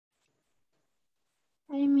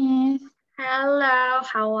Hi, Miss. Hello,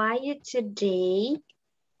 how are you today?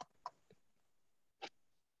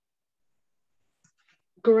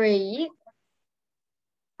 Great.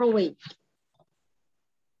 Oh, wait.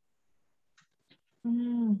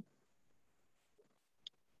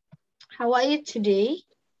 How are you today?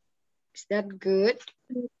 Is that good?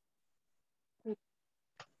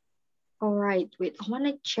 All right, wait. I want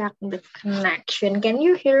to check the connection. Can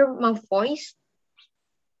you hear my voice?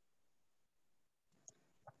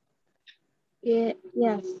 Yeah,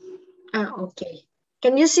 yes. Okay.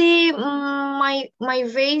 Can you see my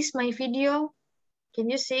face, my video?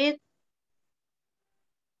 Can you see it?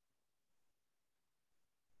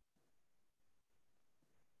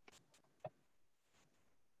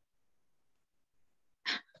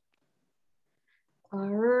 All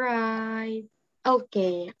right.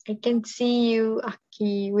 Okay, I can see you.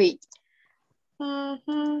 Okay, wait.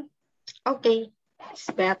 Okay,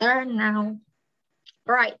 it's better now.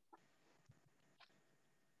 Right.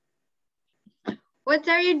 What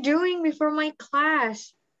are you doing before my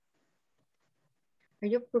class? Are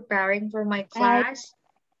you preparing for my I class?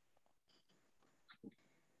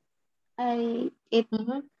 it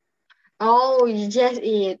Oh, you just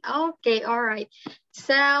eat. Okay, all right.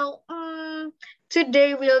 So,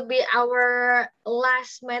 today will be our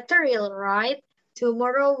last material, right?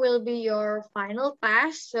 Tomorrow will be your final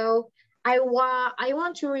pass. So, I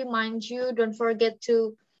want to remind you, don't forget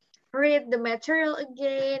to read the material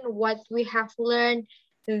again, what we have learned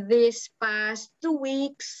this past 2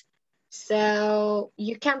 weeks. So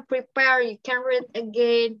you can prepare, you can read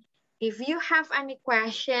again. If you have any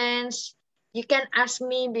questions, you can ask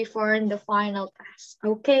me before the final test.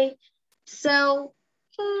 Okay? So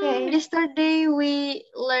okay. yesterday we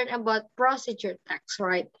learned about procedure text,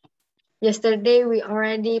 right? Yesterday we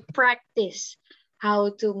already practiced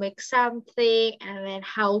how to make something and then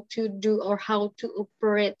how to do or how to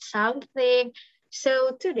operate something.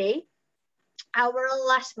 So today our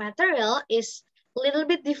last material is a little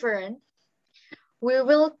bit different. We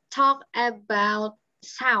will talk about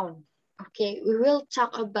sound. Okay, we will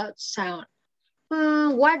talk about sound.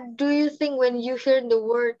 What do you think when you hear the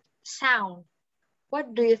word sound?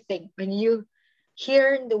 What do you think when you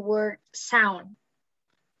hear the word sound?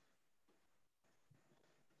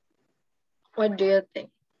 What do you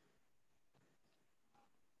think?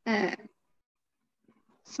 Uh,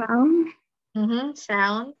 sound.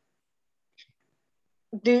 Sound.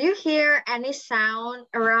 Do you hear any sound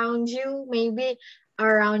around you? Maybe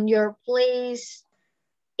around your place?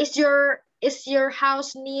 Is your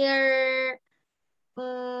house near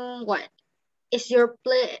what? Is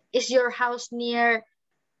your house near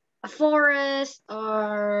a forest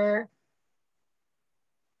or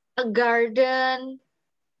a garden?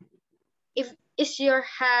 If is your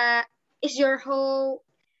ha is your home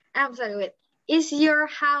I'm sorry, wait. Is your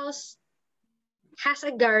house has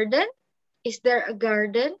a garden? Is there a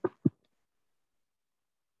garden?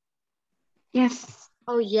 Yes.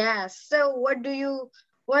 Oh yes. So what do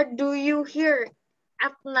you hear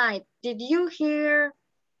at night? Did you hear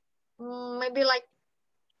maybe like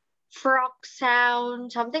frog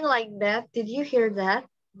sound, something like that? Did you hear that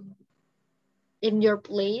in your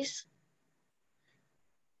place?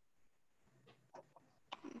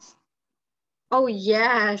 Yes. Oh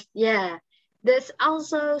yes, yeah. That's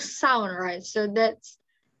also sound, right? So that's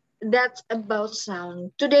about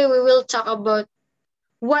sound. Today we will talk about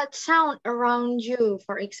what sound around you.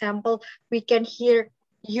 For example, we can hear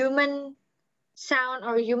human sound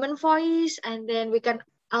or human voice, and then we can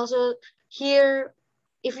also hear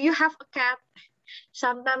if you have a cat,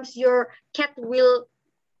 sometimes your cat will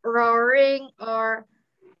roaring or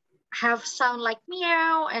have sound like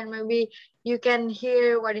meow, and maybe you can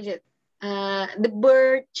hear what is it, the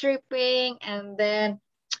bird chirping, and then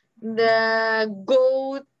the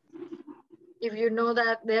goat. If you know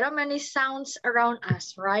that there are many sounds around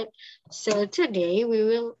us, right? So today we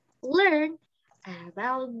will learn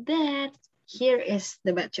about that. Here is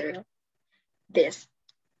the material. This.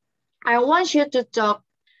 I want you to talk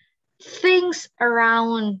things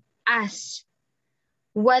around us.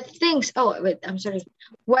 What things? Oh, wait, I'm sorry.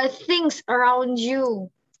 What things around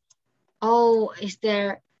you? Oh, is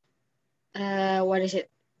there, what is it?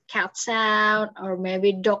 Cat sound, or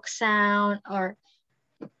maybe dog sound, or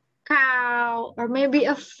cow, or maybe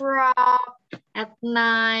a frog at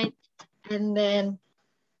night, and then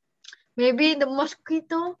maybe the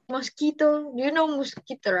mosquito. Mosquito, you know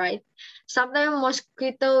mosquito, right? Sometimes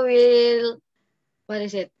mosquito will, what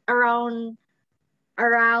is it? Around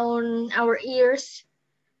our ears.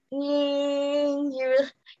 You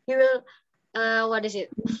will what is it?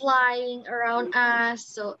 Flying around us.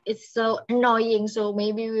 So it's so annoying. So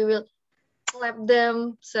maybe we will slap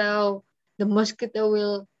them so the mosquito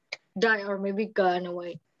will die or maybe gone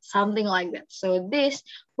away, something like that. So this,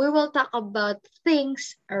 we will talk about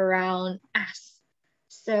things around us.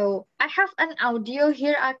 So I have an audio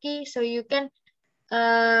here, Aki, so you can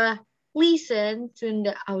listen to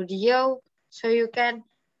the audio, so you can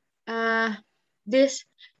this,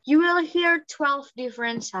 you will hear 12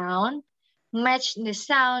 different sound. Match the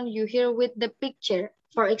sound you hear with the picture.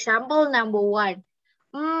 For example, number one.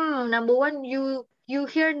 Number one, you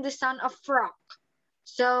hear the sound of frog.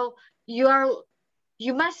 So you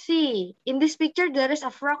must see in this picture there is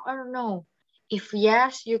a frog or no. If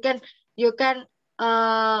yes, you can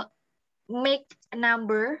make a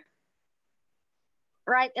number,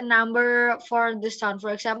 write a number for the sound. For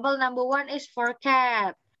example, number one is for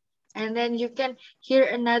cat. And then you can hear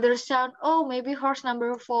another sound. Oh, maybe horse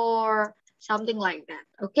number four, something like that.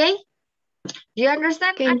 Okay? Do you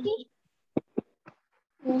understand, Okay. Aki?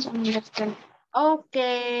 Yes, I understand.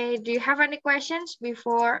 Okay. Do you have any questions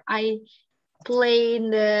before I play in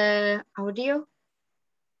the audio?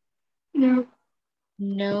 No.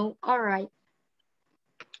 No? All right.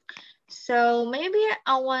 So maybe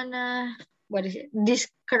I wanna, what is it?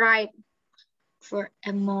 Describe for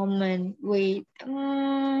a moment. Wait.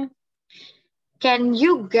 Can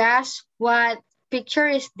you guess what picture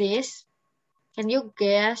is this? Can you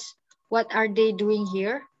guess what are they doing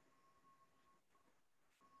here?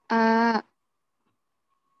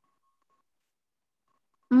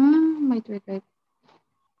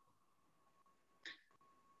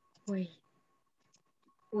 Wait.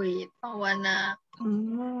 Wait. I wanna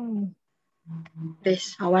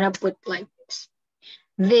this. I wanna put like this.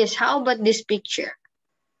 This. How about this picture?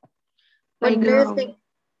 What do you think? Playground.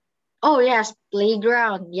 Oh yes,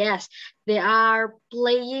 playground. Yes, they are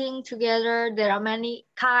playing together. There are many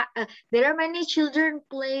children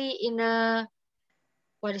play in a,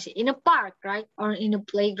 what is it? In a park, right? Or in a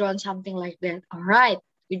playground, something like that. All right.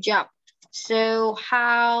 Good job. So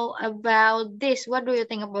how about this? What do you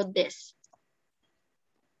think about this?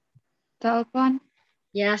 Telephone.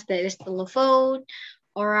 Yes, that is telephone.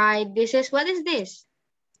 All right. What is this?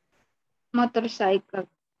 Motorcycle.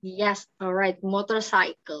 Yes. All right.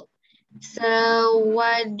 Motorcycle. So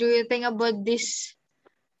what do you think about this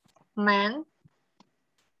man?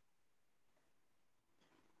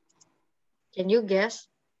 Can you guess?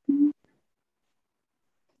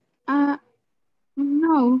 No.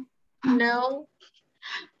 No.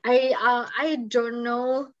 I don't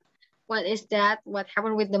know what is that. What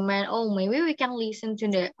happened with the man? Oh, maybe we can listen to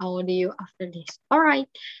the audio after this. All right.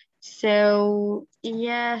 So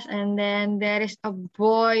yes, and then there is a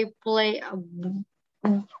boy playing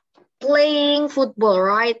football,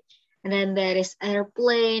 right? And then there is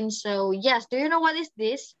airplane. So yes, do you know what is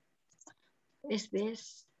this? What is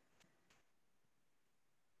this?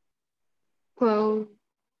 Clothes.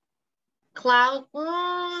 Cloud.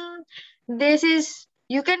 This is,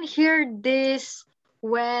 you can hear this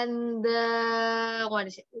when the, what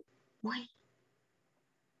is it? Wait.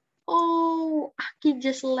 Oh, Aki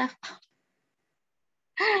just left.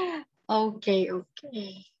 Okay. All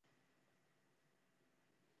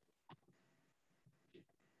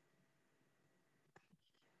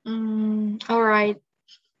right.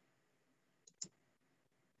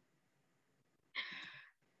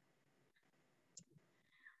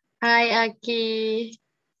 Hi, Aki.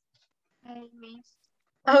 Hi, miss.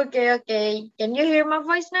 Okay. Can you hear my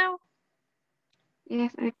voice now?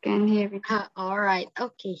 Yes, I can hear it. All right.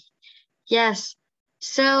 Okay. Yes.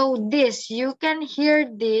 So this, you can hear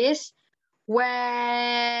this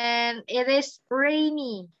when it is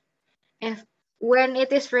rainy. When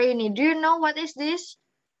it is rainy, do you know what is this?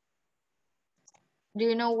 Do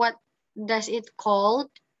you know what does it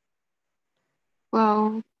called?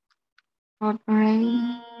 Wow. Hot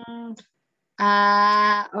rain.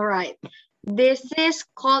 All right. This is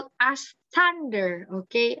called as thunder.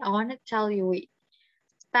 Okay, I want to tell you. Wait,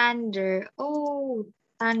 thunder. Oh,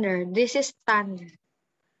 thunder. This is thunder.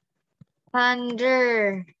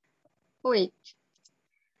 Thunder. Wait,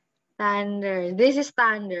 thunder. This is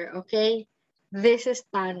thunder. Okay, this is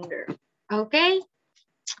thunder. Okay.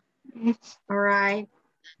 Yes. All right.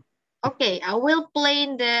 Okay, I will play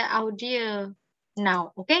in the audio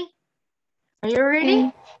now. Okay. Are you ready?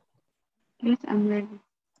 Okay. Yes, I'm ready.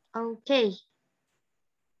 Okay.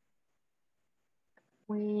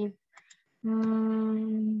 Wait. All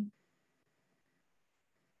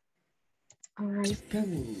right.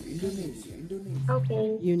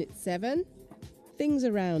 Okay. Unit 7, Things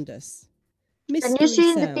Around Us. Can Mystery you see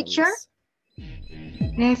in the sounds. picture?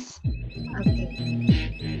 Yes. Okay.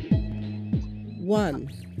 1.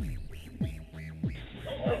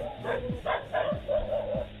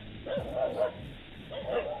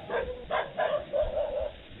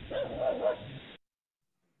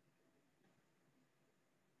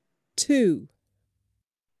 2,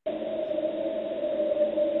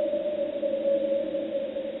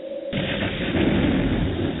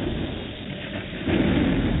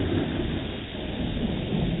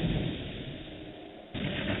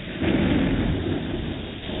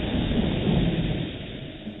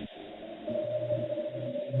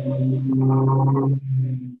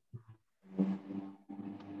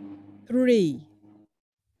 3,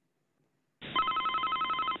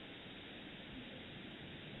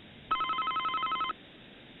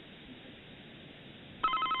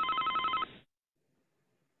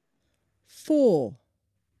 4,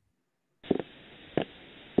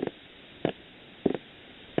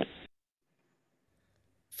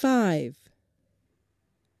 5,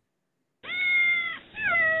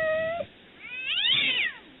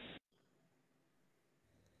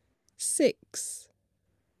 6,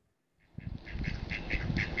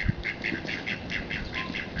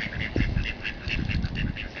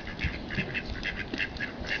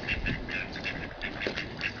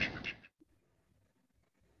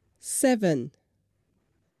 7,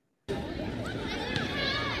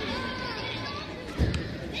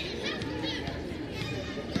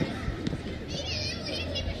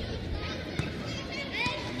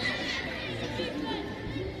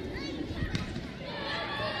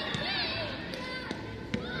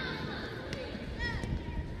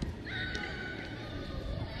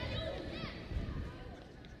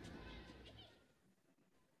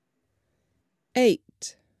 8,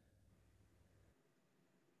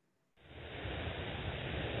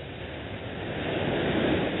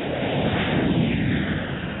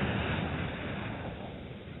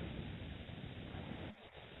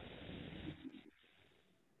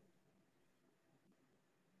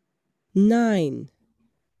 9,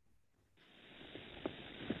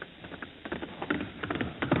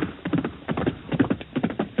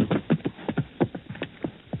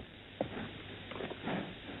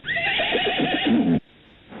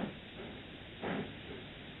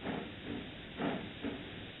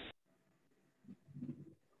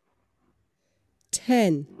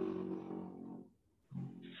 10,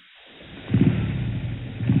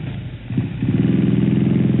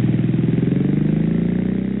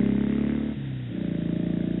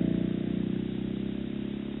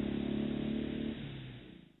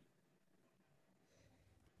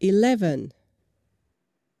 11,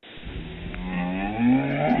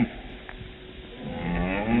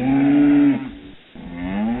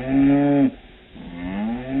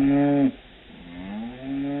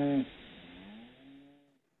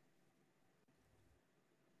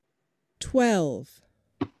 12,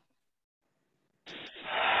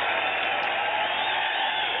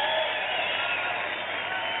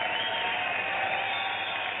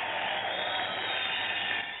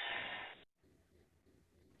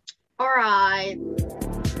 All right.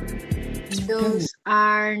 Those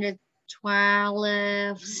are the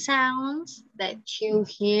 12 sounds that you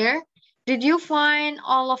hear. Did you find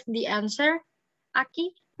all of the answer,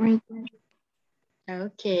 Aki? right.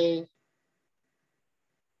 Okay.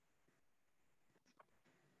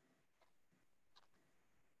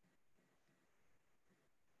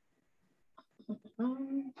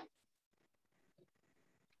 Mm.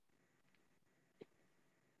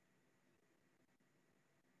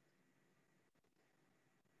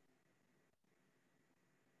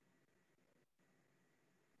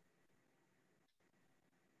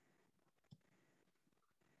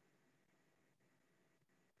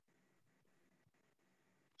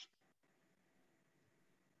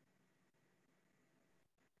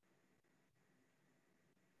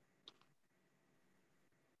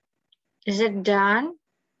 Is it done?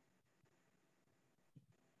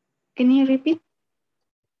 Can you repeat?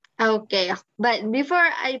 Okay. But before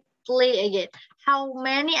I play again, how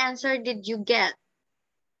many answer did you get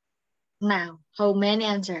now? How many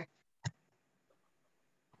answer?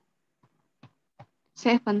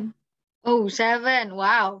 7. Oh, 7.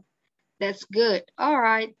 Wow. That's good. All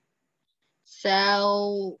right.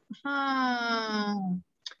 So,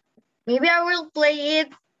 maybe I will play it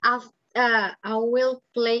after. I will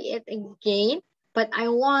play it again, but I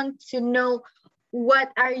want to know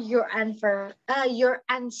what are your answer. Your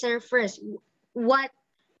answer first. What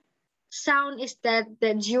sound is that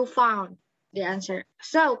you found the answer?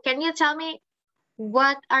 So, can you tell me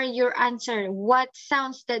what are your answer? What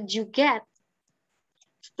sounds that you get?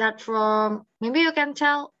 Start from maybe you can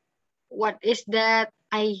tell what is that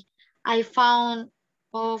I found.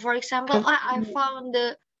 Oh, for example, I found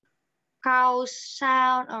the cow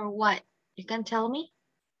sound or what? You can tell me?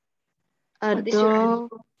 A What is your answer?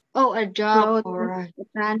 dog, Oh, a dog. cloud, All right.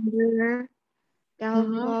 thunder,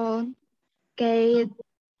 Mm-hmm. telephone, gate,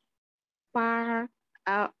 park,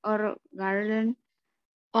 or garden.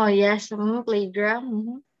 Oh yes,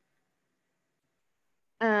 playground.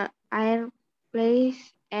 Air,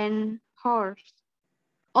 place, and horse.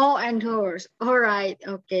 Oh, and horse. All right.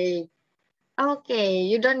 Okay. Okay.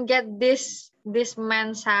 You don't get this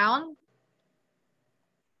man sound?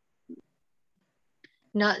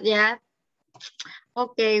 Not yet.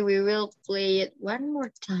 Okay, we will play it one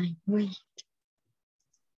more time. Wait.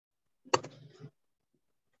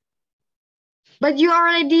 But you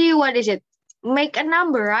already, what is it? Make a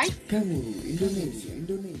number, right?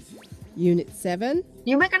 Unit 7.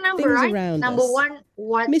 You make a number, Things right? around Number us. 1,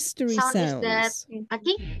 what Mystery sound is that? sounds.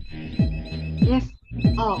 Aki? Yes.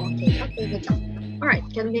 Oh, okay. Okay, good job. All right,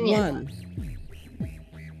 continue. 1.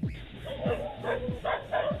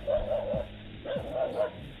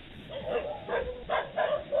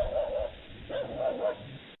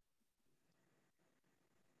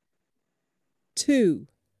 2.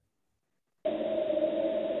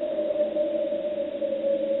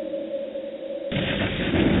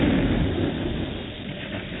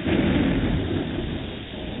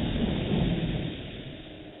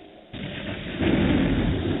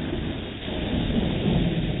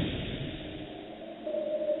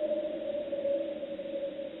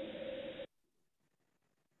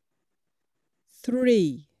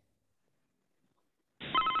 3.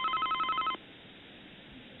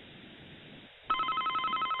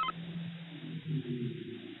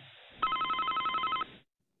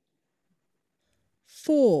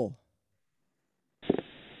 4.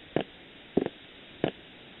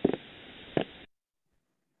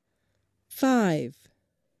 5.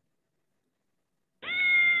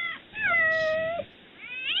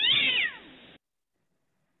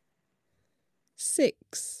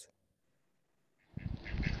 6.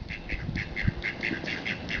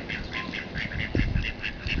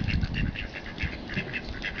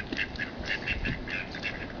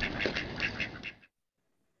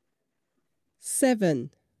 7.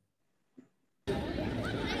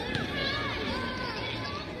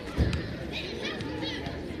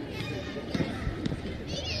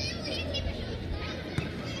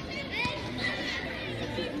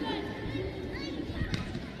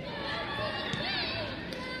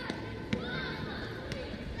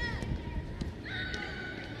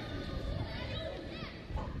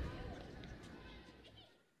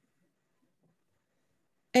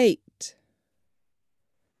 8.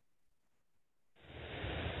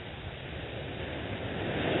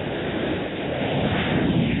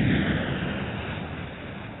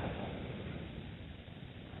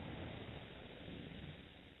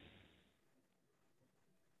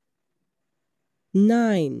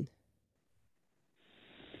 9.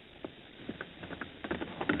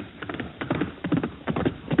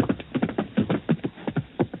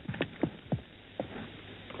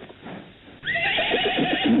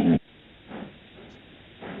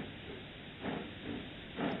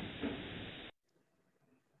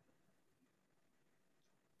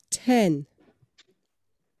 10.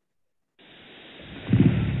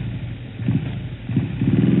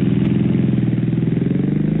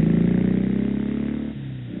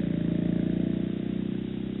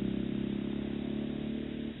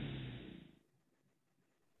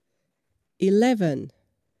 11.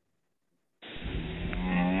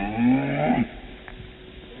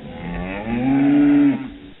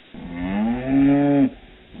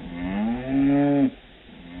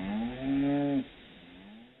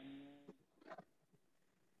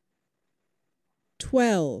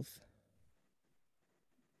 12.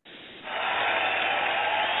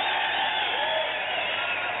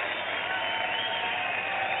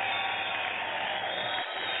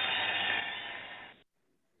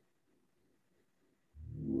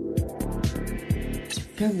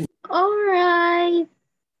 10. All right.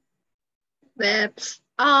 That's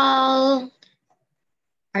all.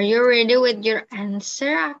 Are you ready with your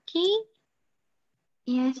answer, Aki?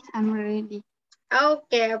 Yes, I'm ready.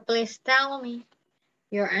 Okay, please tell me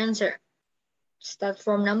your answer. Start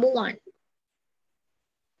from number 1.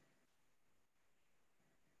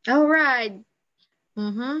 All right.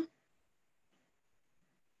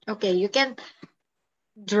 Okay, you can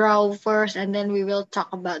draw first and then we will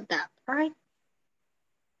talk about that. All right.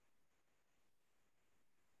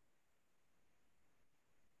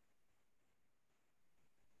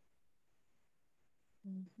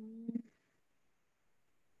 Mhm.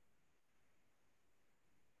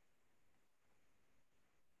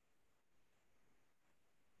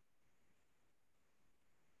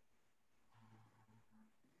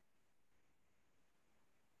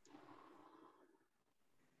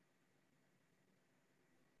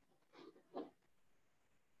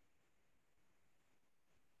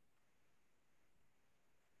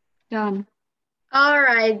 Done. All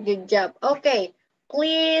right, good job. Okay,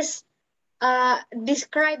 please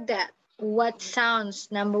describe that. What sounds?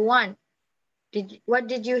 Number one. What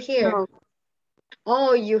did you hear? Dog.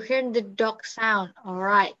 Oh, you heard the dog sound. All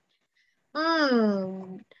right.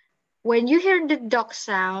 Hmm. When you hear the dog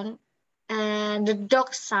sound, and the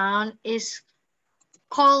dog sound is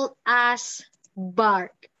called as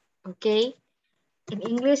bark. Okay. In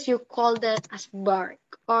English, you call that as bark,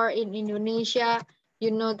 or in Indonesia,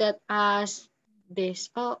 you know that as this.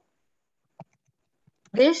 Oh,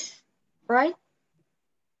 this, right?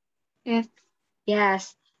 Yes.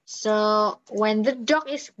 Yes. So when the dog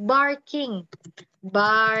is barking,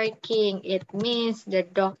 it means the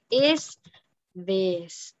dog is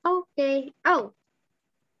this. Okay. Oh,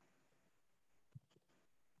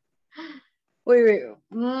 wait.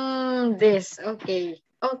 This. Okay.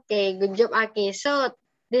 Okay. Good job, Aki. So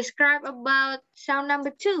describe about sound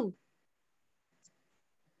number two.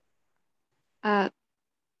 Uh,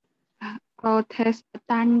 protest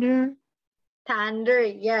thunder. Thunder.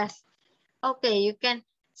 Yes. Okay. You can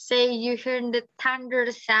say you hear the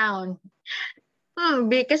thunder sound.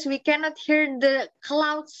 Because we cannot hear the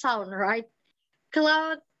cloud sound, right?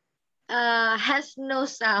 Cloud has no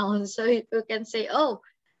sound, so you can say, oh,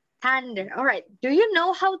 thunder. All right. Do you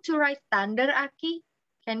know how to write thunder, Aki?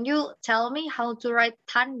 Can you tell me how to write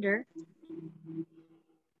thunder?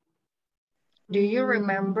 Do you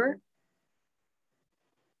remember?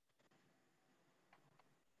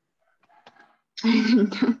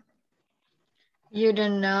 You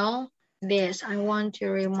don't know? This, I want to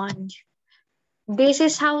remind you. This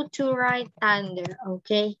is how to write thunder,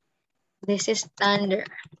 okay? This is thunder.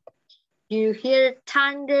 You hear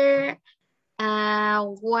thunder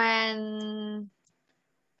when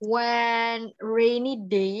rainy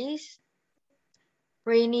days,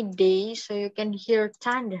 so you can hear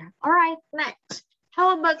thunder. All right, next.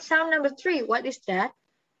 How about sound number three? What is that?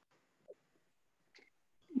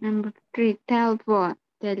 Number three, telephone.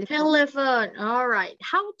 Telephone. All right.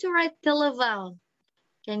 How to write telephone?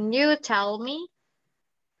 Can you tell me?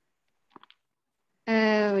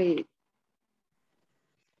 Wait.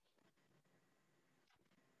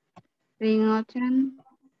 Ringotan.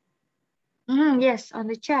 Yes, on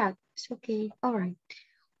the chat. It's okay. All right.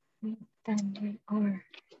 Thunder or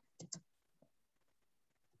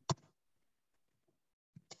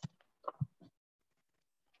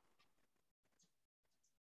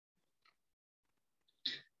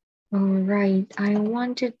all right. I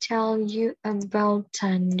want to tell you about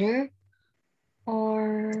thunder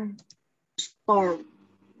or storm.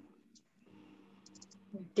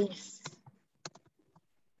 This.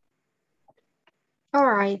 All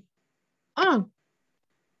right. Mm.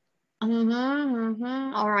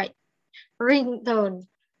 All right. Ringtone.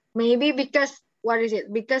 Maybe because what is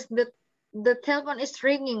it? Because the telephone is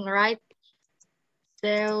ringing, right?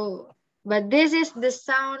 So, but this is the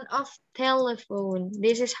sound of telephone.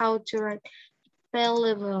 This is how to write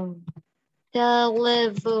telephone.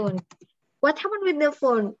 Telephone. What happened with the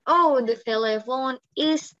phone? Oh, the telephone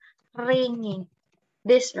is ringing.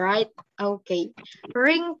 This, right? Okay.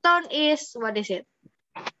 Ringtone is, what is it?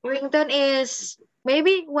 Ringtone is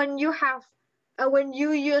maybe when you have, when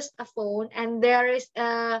you use a phone and there is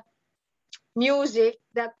a music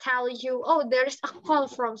that tell you, oh, there is a call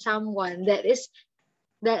from someone that is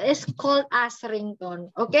called as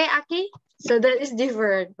ringtone. Okay, Aki? So that is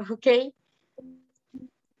different. Okay.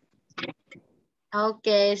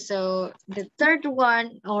 Okay, so the third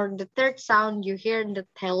one or the third sound you hear the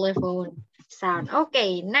telephone sound.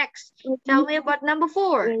 Okay, next. Tell me about number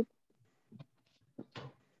four.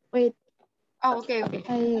 Wait. Oh,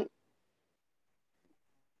 okay.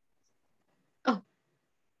 Oh,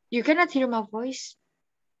 you cannot hear my voice.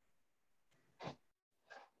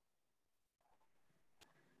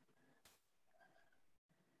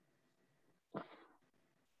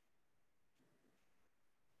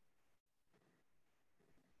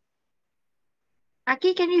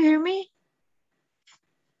 Aki, can you hear me?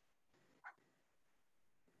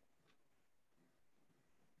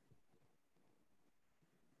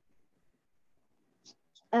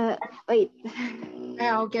 Wait.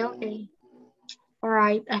 Okay. All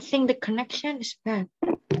right, I think the connection is bad.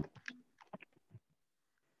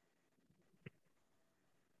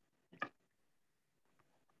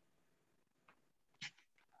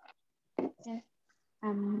 Yes.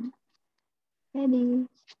 I'm ready.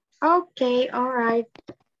 Okay, all right.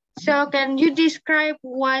 So can you describe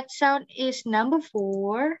what sound is number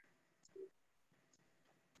four?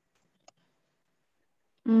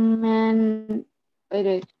 And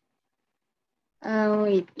wait.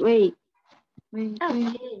 Wait.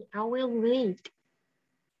 Okay, I will wait.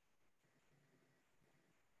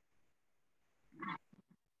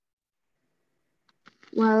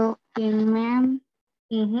 Walking man.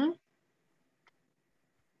 Mm-hmm.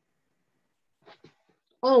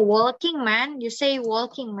 Oh, walking man. You say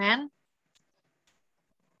walking man.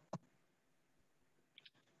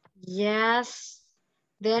 Yes,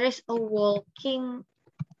 there is a walking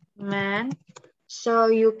man. So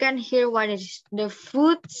you can hear what is the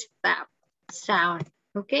footstep sound.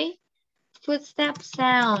 Okay? Footstep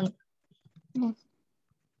sound. Yes.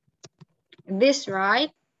 This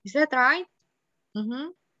right? Is that right? Mm-hmm.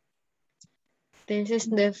 This is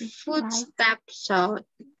the footstep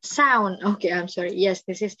sound. Okay, I'm sorry. Yes,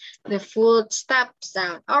 this is the footstep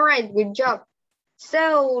sound. All right, good job.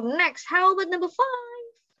 So next, how about number 5?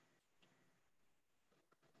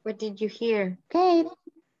 What did you hear? Cat.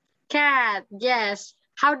 Cat. Yes.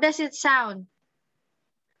 How does it sound?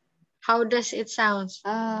 How does it sound?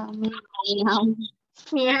 Meow.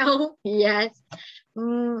 Meow. Yes.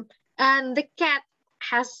 And the cat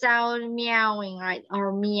has sound meowing, right?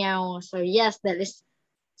 Or meow. So yes, that is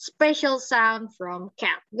special sound from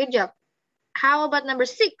cat. Good job. How about number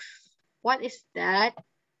 6? What is that?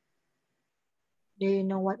 Do you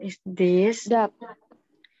know what is this? Duck.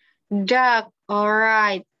 Duck. All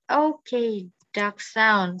right. Okay. Duck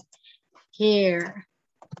sound. Here.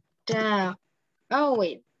 Duck. Oh,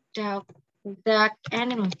 wait. Duck. Duck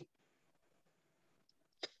animal.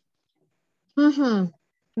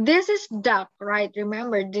 This is duck, right?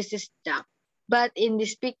 Remember, this is duck. But in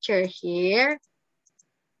this picture here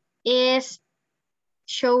is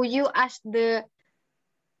show you as the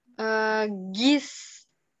geese.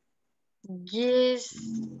 Geese.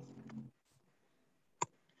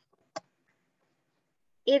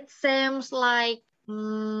 It seems like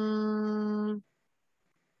in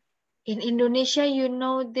Indonesia, you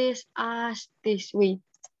know this as this. Wait,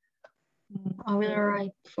 I will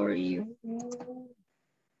write for you.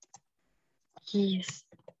 Geese.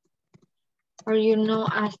 Or you know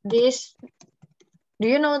as this. Do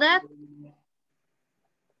you know that?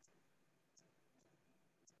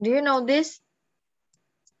 Do you know this?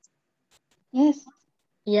 Yes.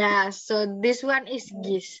 Yeah, so this one is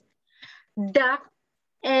geese. Duck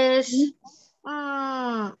is,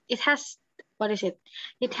 it has, what is it?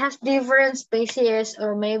 It has different species,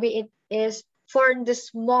 or maybe it is for the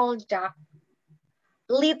small duck.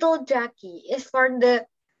 Little ducky is for the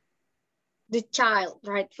child,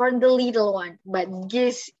 right? For the little one. But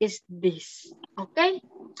geese is this, okay?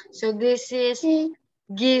 So this is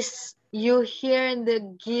geese. You hear the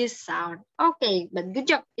geese sound. Okay, but good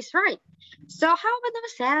job. It's right. So how about number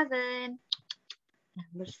 7?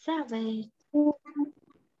 Number 7.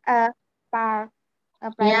 Park.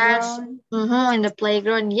 A Yes. playground. In the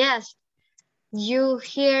playground, yes. You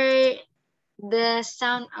hear the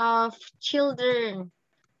sound of children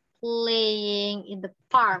playing in the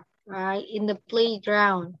park, right? In the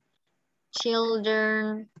playground.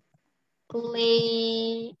 Children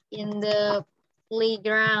play in the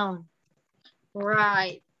playground,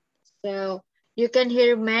 right? So you can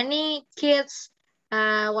hear many kids,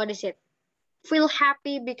 what is it? Feel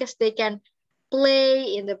happy because they can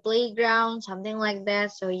play in the playground, something like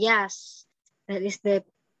that. So yes, that is the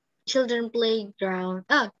children playground.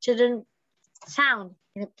 Children sound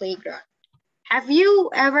in the playground. Have you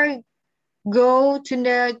ever go to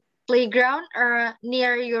the playground or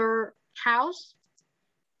near your house?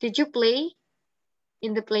 Did you play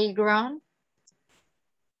in the playground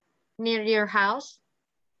near your house?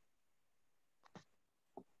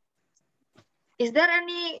 Is there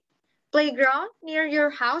any playground near your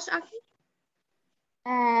house, Aki?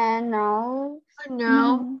 No. Oh,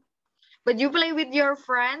 no. But you play with your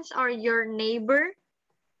friends or your neighbor?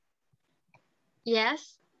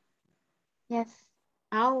 Yes? Yes.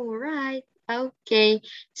 All right. Okay.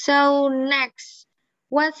 So next,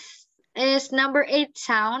 what is number 8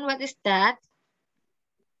 sound? What is that?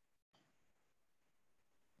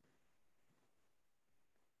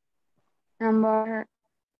 Number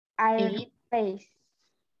 8. aerospace.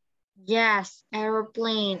 Yes,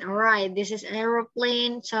 aeroplane. All right. This is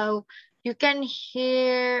aeroplane. So you can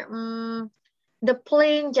hear the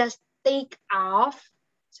plane just take off.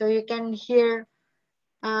 So you can hear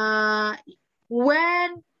when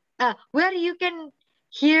where you can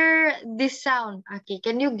hear this sound. Okay,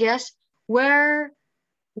 can you guess where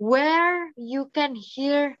you can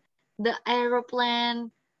hear the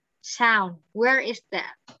aeroplane sound? Where is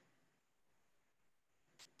that?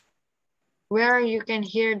 Where you can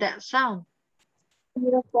hear that sound?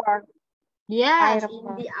 Airport. Yes, in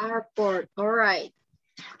Airport. the airport. All right.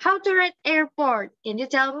 How to write airport? Can you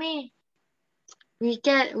tell me?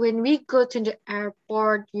 When we go to the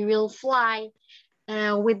airport, we will fly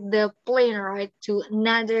with the plane, right, to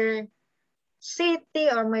another city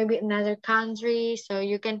or maybe another country. So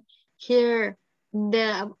you can hear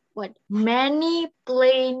the many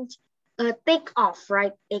planes take off,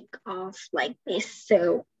 right? Take off like this.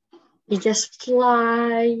 So you just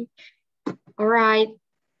fly. All right.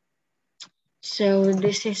 So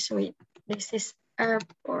this is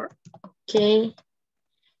airport. Okay.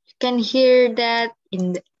 You can hear that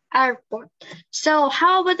in the airport. So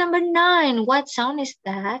how about number 9? What sound is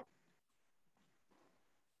that?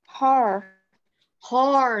 Horse.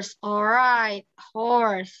 Horse. All right.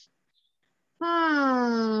 Horse.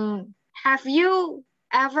 Have you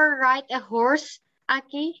ever ride a horse,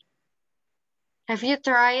 Aki? Have you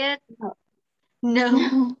tried it? No. No,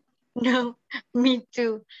 No. no, me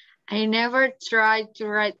too. I never tried to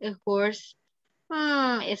ride a horse.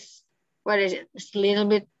 It's what is it? It's a little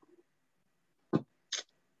bit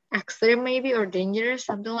extreme maybe or dangerous,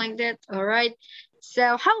 something like that. All right.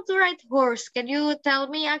 So how to ride horse? Can you tell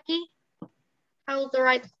me, Aki? How to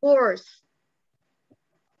ride horse?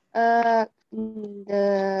 In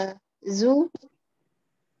the zoo,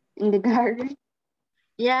 in the garden.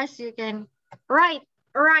 Yes, you can. Right,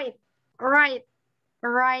 right, right,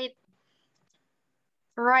 right,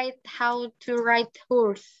 right. How to ride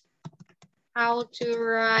horse? How to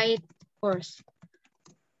ride horse?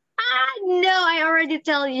 No, I already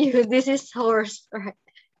tell you. This is horse. Right.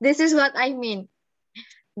 This is what I mean.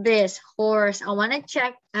 This horse. I wanna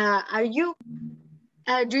check. Are you?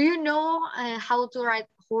 Do you know how to ride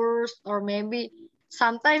horse or maybe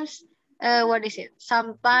sometimes? What is it?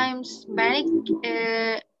 Sometimes many.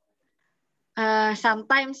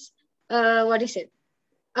 Sometimes. What is it?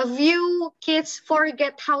 A few kids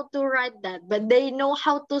forget how to write that, but they know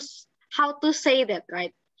how to say that,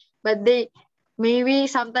 right? But they maybe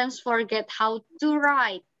sometimes forget how to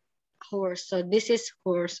write horse. So this is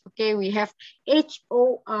horse. Okay, we have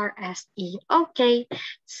HORSE. Okay,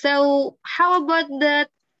 so how about the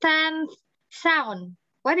 10th sound?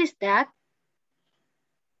 What is that?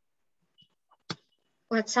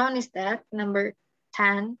 What sound is that? Number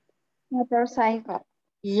 10. Motorcycle.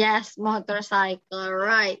 Yes, motorcycle,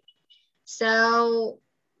 right. So,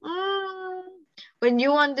 when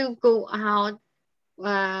you want to go out,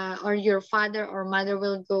 or your father or mother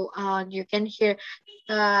will go out, you can hear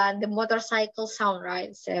the motorcycle sound,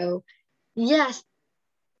 right? So, yes,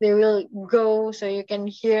 they will go, so you can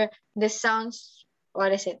hear the sounds.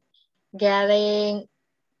 What is it? Getting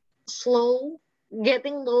slow,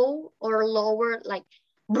 getting low or lower, like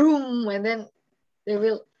boom, and then they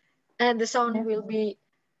will, and the sound Yes.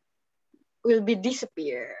 will be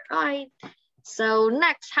disappear, right? So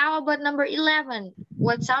next, how about number 11?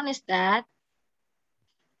 What sound is that?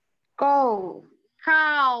 Go.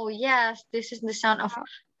 Cow. Yes, this is the sound of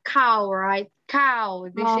cow, right? Cow.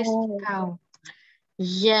 This is Oh. cow.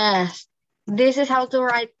 Yes. This is how to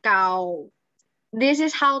write cow. This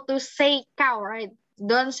is how to say cow, right?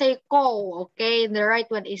 Don't say cow, okay? The right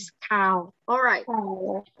one is cow. All right.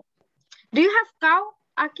 Cow. Do you have cow,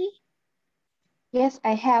 Aki? Yes,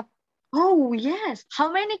 I have. Oh, yes.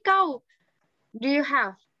 How many cow do you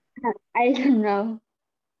have? I don't know.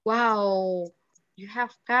 Wow. You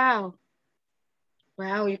have cow.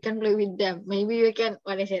 Wow, you can play with them. Maybe you can,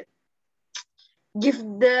 what is it? Give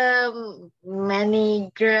them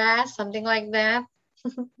many grass, something like that.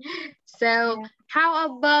 So, Yeah.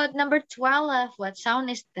 how about number 12? What sound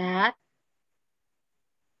is that?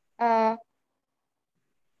 Uh,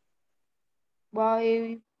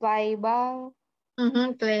 boy, fly ball.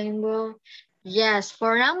 Playing ball. Yes,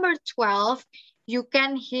 for number 12, you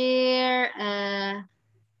can hear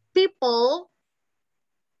people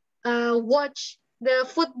watch the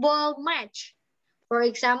football match. For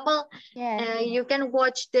example, Yes. you can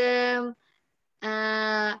watch them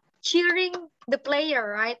cheering the player,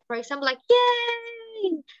 right? For example, like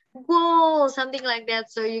yay, goal, something like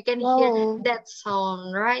that. So you can hear Go. that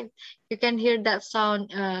sound, right? You can hear that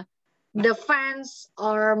sound. The fans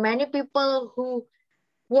or many people who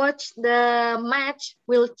watch the match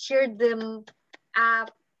will cheer them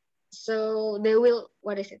up. So they will,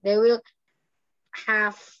 what is it? They will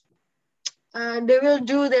have they will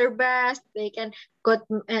do their best. They can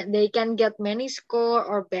get many score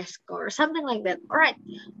or best score, something like that. All right,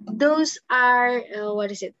 those are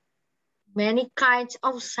what is it? Many kinds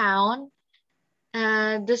of sound.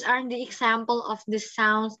 Those are the example of the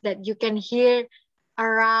sounds that you can hear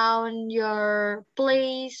around your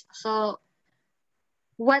place. So,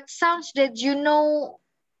 what sounds that you know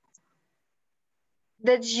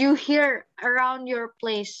that you hear around your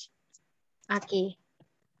place, Aki?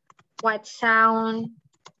 What sound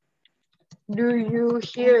do you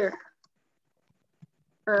hear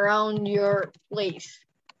around your place?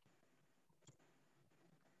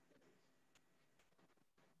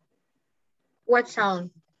 What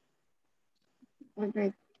sound?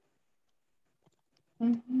 Wait.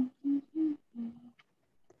 Mm-hmm.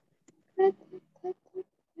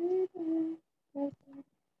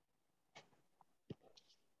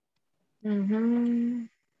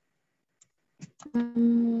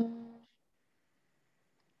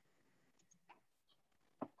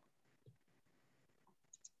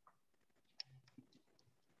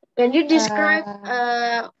 Can you describe,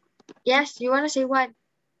 yes, you want to say what?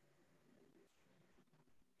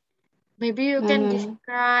 Maybe you can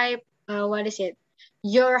describe, what is it?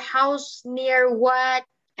 Your house near what?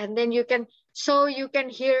 And then you can, so you can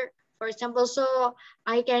hear, for example, so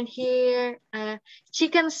I can hear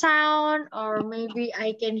chicken sound, or maybe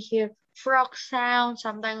I can hear frog sound,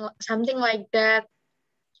 something like that.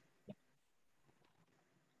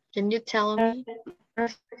 Can you tell me?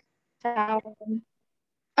 Sound.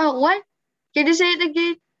 Oh, what? Can you say it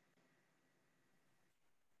again?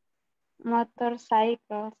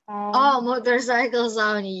 Motorcycle Oh, sound. motorcycle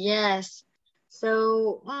sound, yes.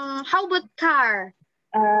 So, how about car?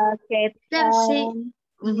 Cat You can see, sound.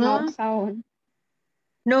 Dog mm-hmm, sound.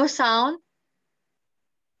 no sound.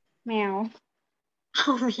 Meow.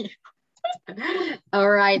 Oh, yeah. All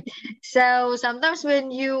right. So sometimes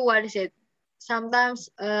when you, what is it?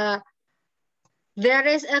 Sometimes there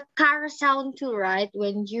is a car sound too, right?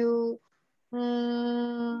 When you,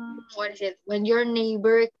 what is it? When your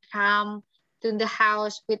neighbor come to the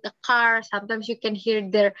house with a car, sometimes you can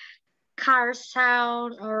hear their car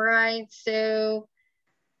sound. All right. So,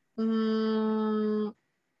 what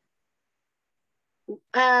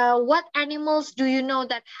animals do you know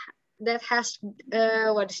that has,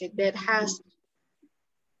 what is it? That has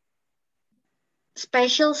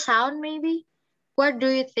special sound, maybe? What do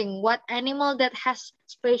you think? What animal that has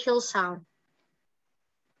special sound?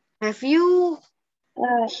 Have you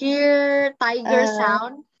Uh, hear tiger uh,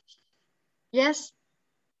 sound? Yes.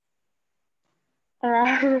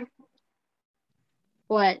 rar,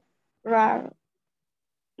 What? rar.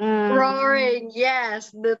 Roaring.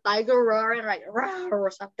 Yes, the tiger roaring, like roar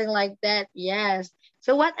or something like that. Yes.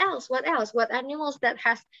 So what else? What else? What animals that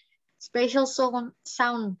has special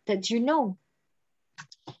sound that you know?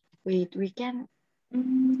 Wait, we can.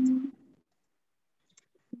 Mm,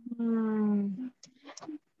 Hmm.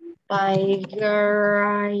 Tiger,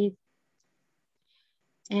 right?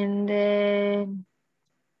 And then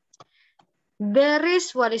there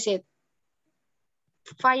is, what is it?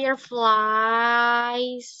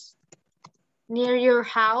 Fireflies near your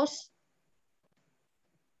house.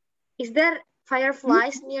 Is there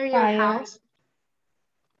fireflies near your fire. house?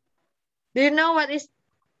 Do you know what is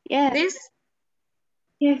Yes. this?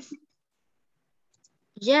 Yes.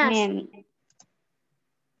 Yes, Many.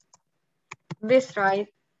 this, right?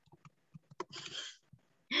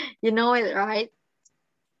 You know it, right?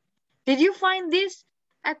 Did you find this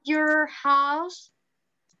at your house?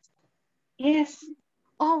 Yes.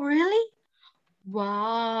 Oh, really?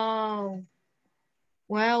 Wow.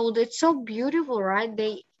 Wow, that's so beautiful, right?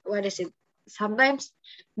 They, what is it? Sometimes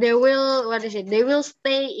they will, what is it? They will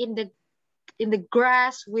stay in the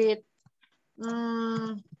grass with,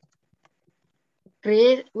 um,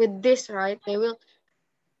 with this, right? They will.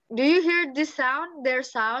 Do you hear this sound? Their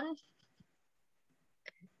sound?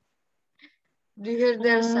 Do you hear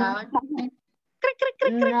their sound? Crick, crick,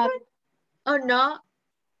 crick, crick, Not. crick. Oh no.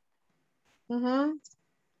 Mm-hmm.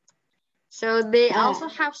 So they Uh, also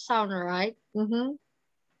have sound, right? Mm-hmm.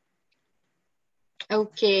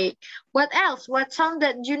 Okay. What else? What sound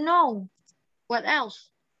that you know? What else?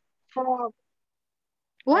 frog.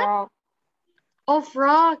 What? Frog. Oh, frog.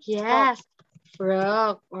 Frog. Yes.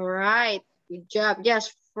 Frog. All right. Good job.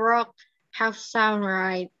 Yes, frog have sound,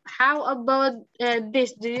 right? How about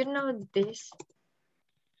this? Do you know this?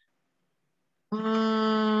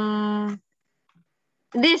 Mm,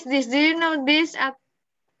 this. Do you know this? At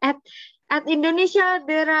at Indonesia,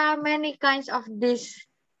 there are many kinds of this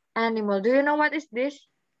animal. Do you know what is this?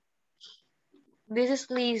 This is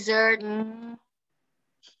lizard. Mm,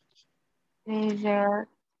 lizard.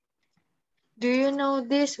 Do you know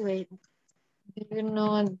this? Wait. Do you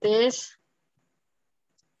know this?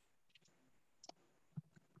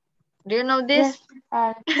 Do you know this? Yes.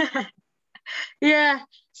 Uh, Yeah.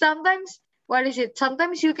 Sometimes, what is it?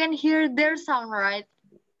 Sometimes you can hear their sound, right?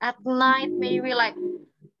 At night, maybe like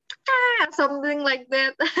something like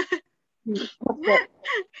that. okay.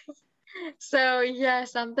 So yeah,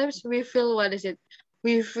 sometimes we feel, what is it?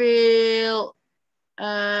 We feel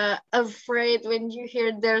afraid when you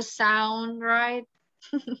hear their sound, right?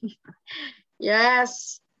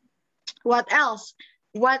 Yes. What else?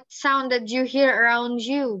 What sound did you hear around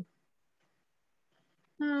you?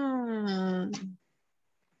 Hmm.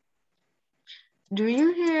 Do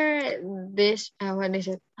you hear this? What is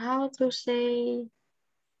it? How to say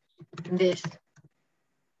this?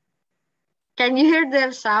 Can you hear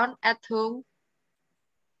their sound at home?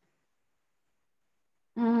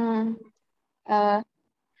 Mm, uh,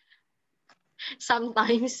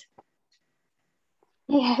 Sometimes.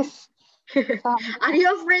 yes. Some, Are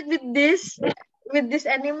you afraid with this? With this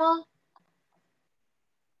animal?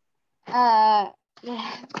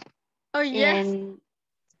 yeah, Oh yes. in,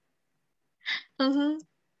 Mm-hmm.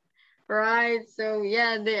 Right. So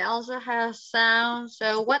yeah, they also have sound.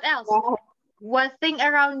 So what else? What thing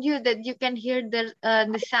around you that you can hear the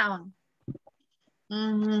sound? uh,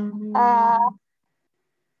 Mm-hmm.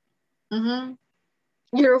 Mm-hmm.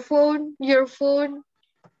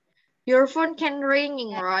 Your phone can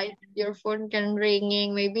ringing, right? Your phone can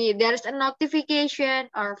ringing. Maybe there's a notification,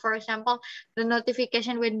 or for example, the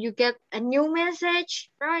notification when you get a new message,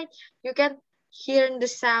 right? You can hear the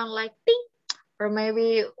sound like ting, or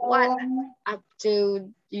maybe what phone, up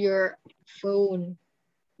to your phone.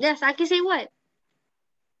 Yes, I can say what?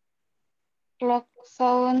 clock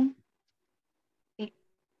sound. Tick, tick.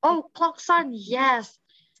 Oh, clock sound. Yes.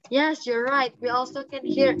 Yes, you're right. We also can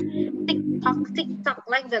hear tick tock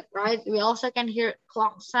like that, right? We also can hear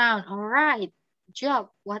clock sound. All right. Good job.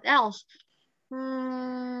 What else?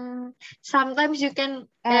 Sometimes you can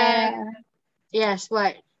Uh, yes,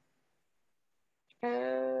 what?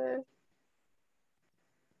 Uh,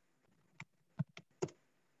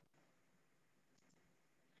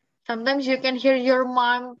 Sometimes you can hear your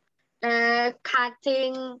mom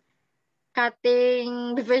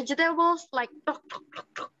cutting the vegetables like tok, tok, tok,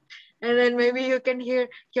 tok. And then maybe you can hear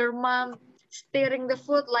your mom stirring the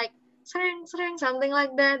food like srang srang something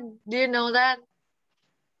like that. Do you know that?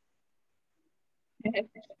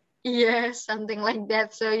 Yes, something like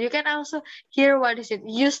that. So you can also hear what is it?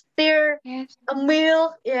 You stir yes. a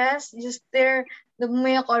milk, yes, you stir the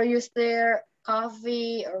milk or you stir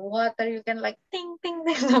coffee or water. You can like ting ting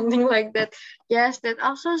ting something like that. Yes, that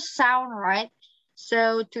also sound right.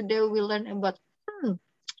 So today we learn about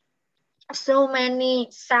so many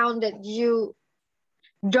sound that you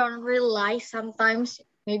don't realize sometimes.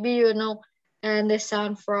 Maybe you know, and the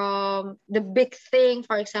sound from the big thing,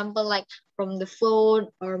 for example, like from the phone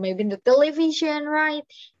or maybe the television, right?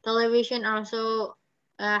 Television also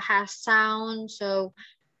has sound. So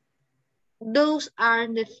those are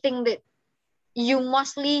the thing that you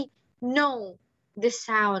mostly know the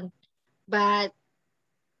sound, but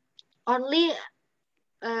only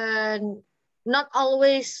uh, not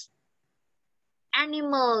always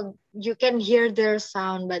animal you can hear their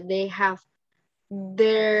sound, but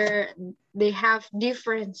their they have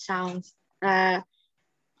different sounds.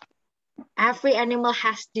 Every animal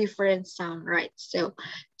has different sound, right? So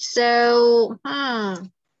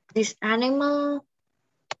this animal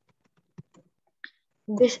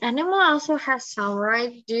this animal also has sound,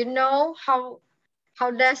 right? Do you know how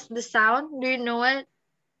does the sound? Do you know it?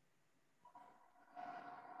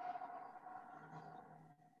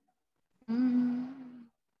 Mm,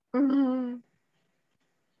 Mhm.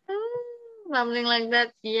 Something like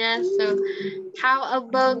that. Yes. So how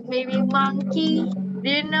about maybe monkey? Do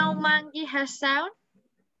you know monkey has sound?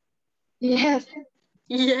 yes.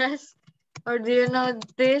 Yes. Or do you know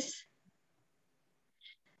this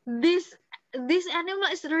this animal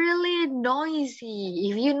is really noisy.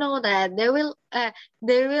 If you know that, they will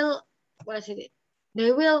what is it?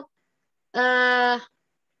 They will uh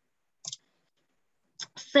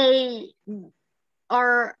say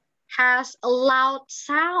or has a loud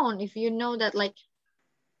sound. If you know that, like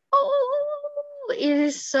oh, it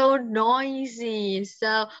is so noisy.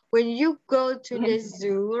 So when you go to the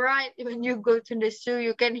zoo, right? When you go to the zoo,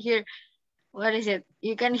 you can hear what is it?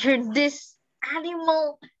 You can hear this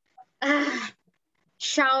animal.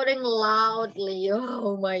 Shouting loudly.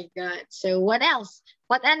 Oh my god. So what else?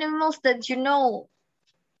 What animals that you know,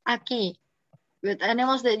 Aki? With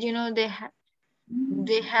animals that you know they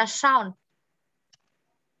have sound.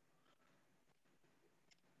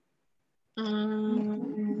 Mm,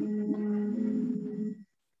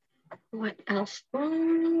 what else?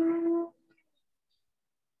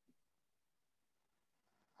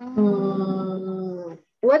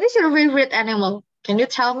 What is your favorite animal? Can you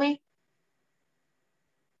tell me?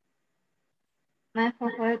 My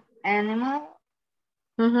favorite animal.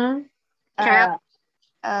 Mm-hmm. Cat.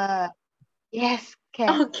 Uh, uh, yes,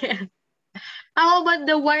 cat. Okay. How about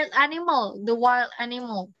the wild animal? The wild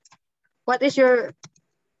animal. What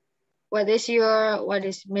is your what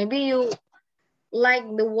is maybe you like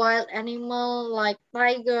the wild animal like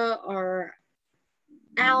tiger or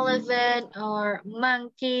elephant or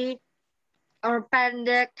monkey or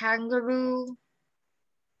panda, kangaroo.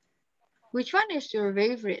 Which one is your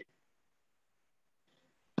favorite?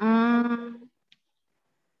 Mm,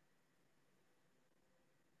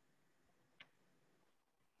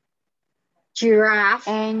 Giraffe.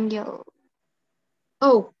 Angel.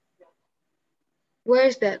 Oh, where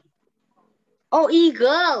is that? Oh,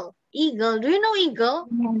 eagle. Eagle. Do you know eagle?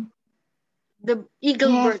 The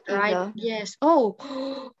eagle Yes, bird, right? eagle. Yes.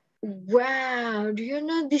 Oh, wow. Do you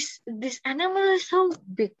know this animal is so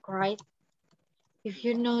big, right? If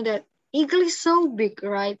you know that eagle is so big,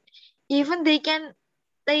 right? Even they can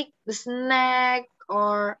take the snack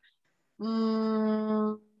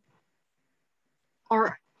mm,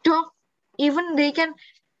 or dog. Even they can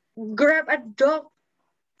grab a dog.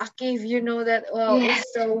 Okay, if you know that, wow, Yes.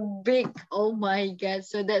 it's so big. Oh my god.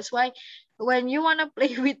 So that's why when you wanna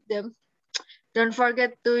play with them, don't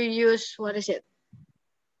forget to use, what is it?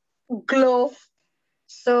 Glove.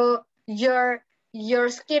 So your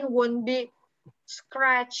skin won't be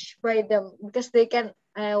scratched by them because they can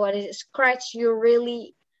what is it? Scratch you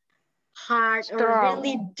really hard or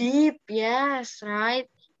really Strong. deep. Yes, right.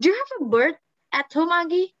 Do you have a bird at home,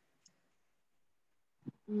 Aggie?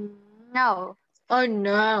 Mm, no. Oh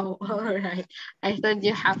no. All right. I thought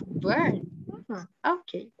you have bird.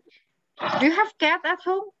 Okay. Do you have cat at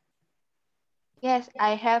home? Yes,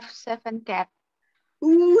 I have 7 cats.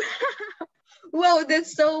 Ooh. Wow,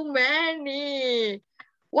 that's so many.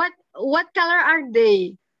 What color are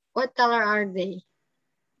they? What color are they?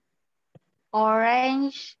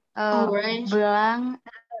 Orange, Orange. brown,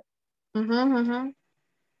 Mm-hmm, mm-hmm.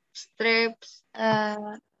 Strips.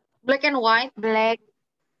 uh, Black and white. black.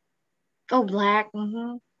 Oh, black.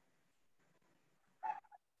 Mm-hmm.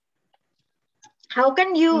 How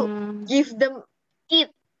can you Mm, give them eat?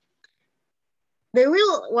 They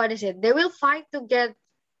will, what is it? They will fight to get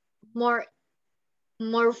more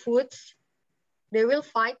more foods. They will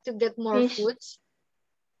fight to get more fish. foods.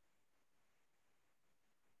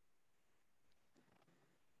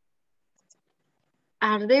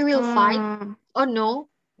 Are they will fight? Mm, Oh no.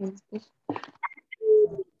 fish.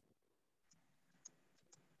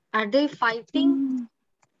 Are they fighting? Mm,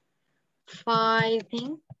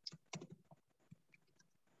 Fighting.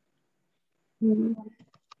 mm.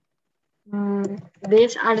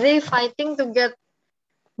 This are they fighting to get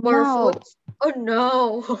more No. foods? Oh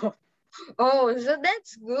no. Oh, so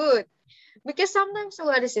that's good. Because sometimes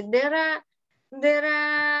what is it? There are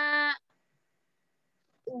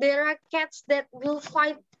there are cats that will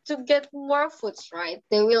fight to get more foods, right?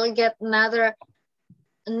 They will get another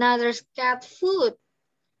cat food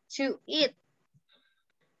to eat.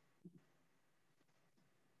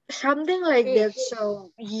 Something like that.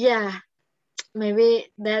 So yeah, maybe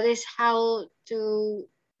that is how to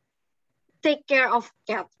take care of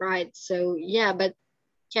cat, right? So yeah, but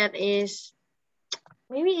cat is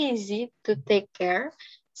maybe easy to take care.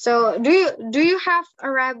 So do you have a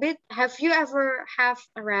rabbit? Have you ever have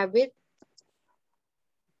a rabbit?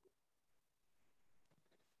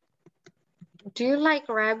 Do you like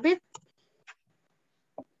rabbit?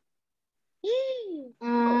 Yay.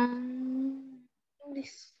 Oh, Mm,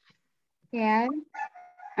 this. yeah.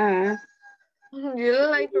 Uh, Do you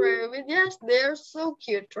like rabbit? Yes, they're so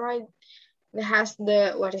cute, right? They has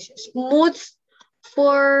the what is it? Smooth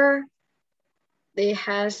fur. They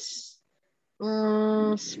has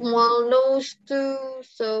small nose too.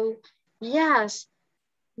 So yes,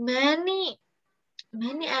 many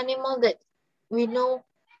many animal that we know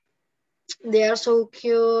they are so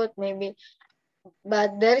cute. Maybe,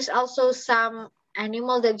 but there is also some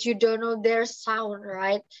animal that you don't know their sound,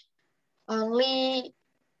 right? Only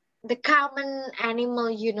the common animal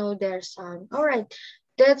you know their sound. All right,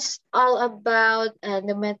 that's all about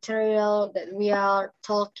the material that we are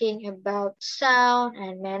talking about sound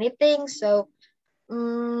and many things. So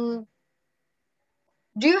um,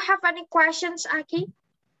 do you have any questions, Aki?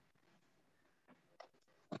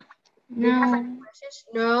 Do you have any no. questions?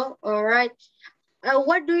 No. All right.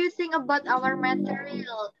 What do you think about our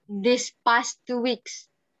material this past 2 weeks?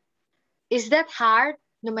 Is that hard?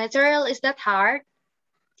 The material is that hard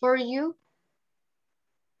for you?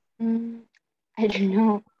 Mm, I don't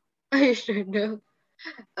know. I don't know.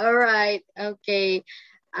 All right. Okay.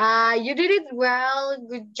 You did it well.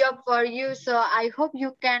 Good job for you. So I hope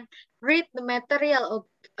you can read the material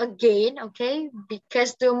again, okay?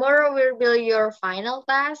 Because tomorrow will be your final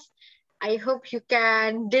task. I hope you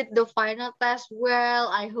can did the final task well.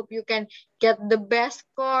 I hope you can get the best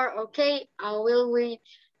score, okay? I will wait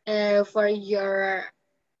for your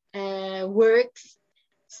works.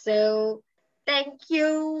 So thank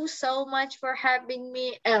you so much for having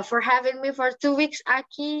me for 2 weeks,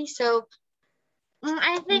 Aki. So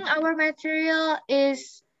I think our material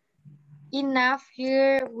is enough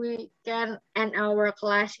here. We can end our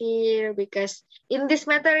class here because in this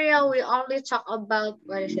material we only talk about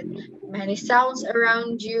many sounds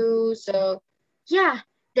around you. So yeah,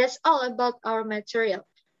 that's all about our material.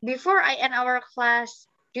 Before I end our class,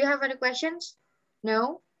 do you have any questions?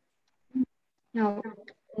 No? No.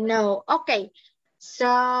 No. Okay.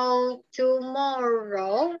 So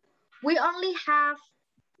tomorrow we only have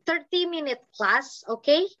 30-minute class,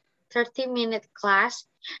 okay? 30-minute class.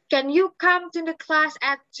 Can you come to the class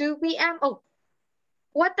at 2 p.m.? Oh,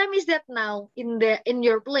 what time is that now in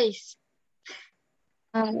your place?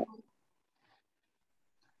 Um,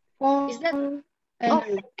 Is that and oh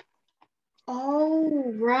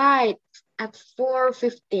oh right at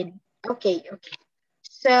 4:15. Okay, okay.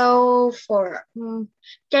 So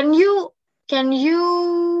can you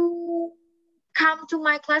come to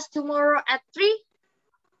my class tomorrow at 3?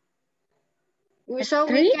 at So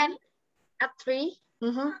we 3? can at 3.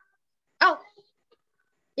 Mm-hmm. Oh,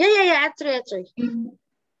 yeah, at 3, at 3.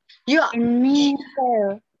 Yeah. In me,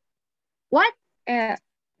 What?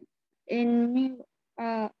 in me,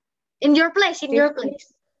 In your place, in your 15.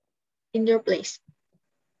 place. In your place.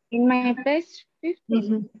 In my place, 15.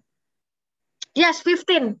 Mm-hmm. Yes,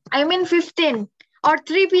 15. I mean 15. Or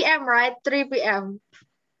 3 p.m., right? 3 p.m.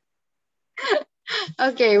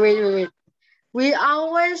 Okay, wait. We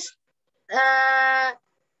always uh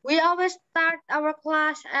we always start our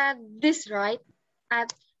class at this, right?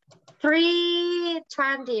 At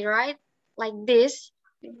 3:20, right? Like this.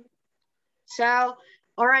 So,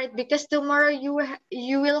 all right, because tomorrow you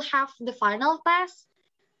will have the final test.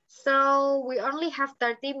 So we only have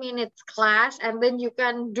 30 minutes class and then you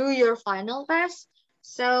can do your final test.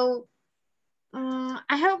 So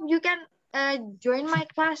I hope you can join my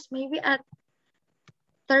class maybe at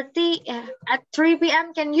 3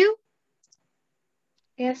 p.m. Can you?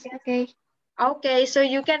 Yes, okay. Okay, so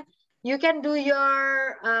you can do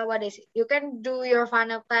your You can do your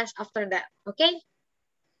final test after that. Okay?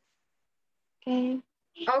 Okay.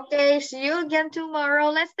 Okay, see you again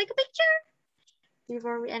tomorrow. Let's take a picture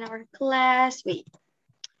before we end our class. Wait.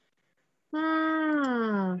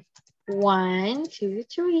 1, 2,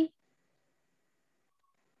 3.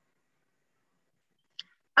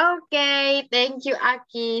 Okay, thank you,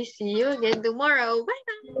 Aki. See you again tomorrow. Bye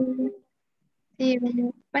bye. See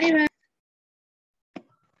you. Bye bye.